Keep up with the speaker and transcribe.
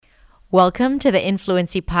Welcome to the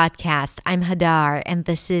Influency Podcast. I'm Hadar, and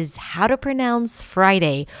this is How to Pronounce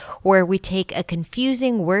Friday, where we take a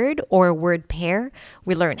confusing word or word pair,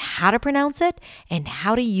 we learn how to pronounce it and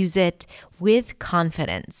how to use it with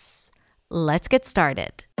confidence. Let's get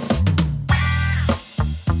started.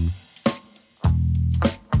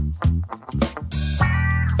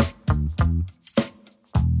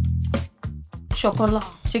 Chocolat,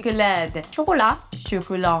 chocolate, chocolat,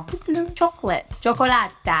 chocolat, chocolate,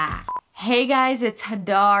 chocolata. Hey guys, it's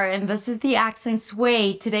Hadar, and this is the Accents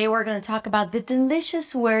Way. Today we're going to talk about the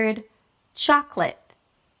delicious word chocolate.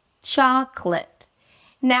 Chocolate.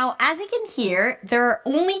 Now, as you can hear, there are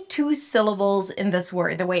only two syllables in this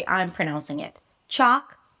word, the way I'm pronouncing it.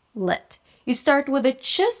 Chocolate. You start with a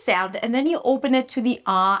ch sound, and then you open it to the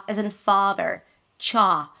ah as in father.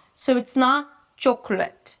 Cha. So it's not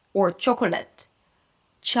chocolate or chocolate.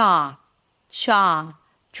 Cha. Cha.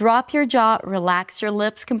 Drop your jaw, relax your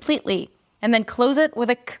lips completely, and then close it with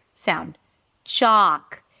a k sound.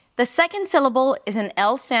 Chalk. The second syllable is an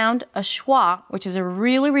L sound, a schwa, which is a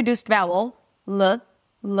really reduced vowel, l,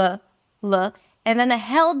 and then a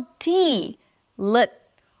held T, lit,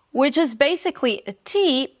 which is basically a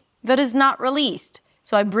T that is not released.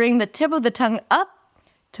 So I bring the tip of the tongue up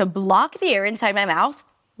to block the air inside my mouth,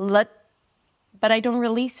 lit, but I don't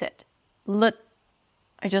release it. Lit.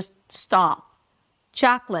 I just stop.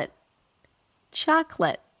 Chocolate.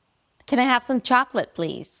 Chocolate. Can I have some chocolate,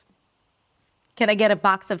 please? Can I get a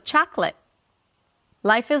box of chocolate?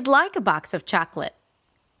 Life is like a box of chocolate.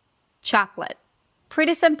 Chocolate.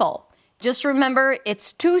 Pretty simple. Just remember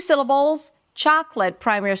it's two syllables. Chocolate,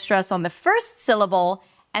 primary stress on the first syllable,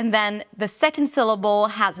 and then the second syllable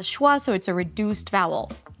has a schwa, so it's a reduced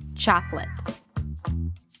vowel. Chocolate.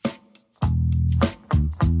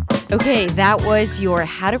 Okay, that was your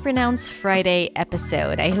How to Pronounce Friday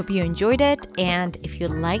episode. I hope you enjoyed it. And if you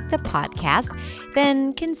like the podcast,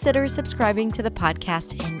 then consider subscribing to the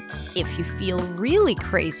podcast. And if you feel really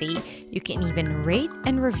crazy, you can even rate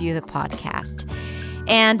and review the podcast.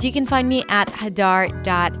 And you can find me at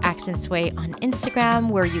hadar.accentsway on Instagram,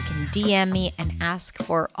 where you can DM me and ask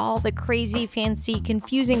for all the crazy, fancy,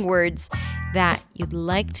 confusing words that you'd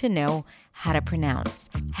like to know how to pronounce.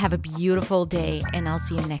 Have a beautiful day, and I'll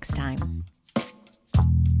see you next time.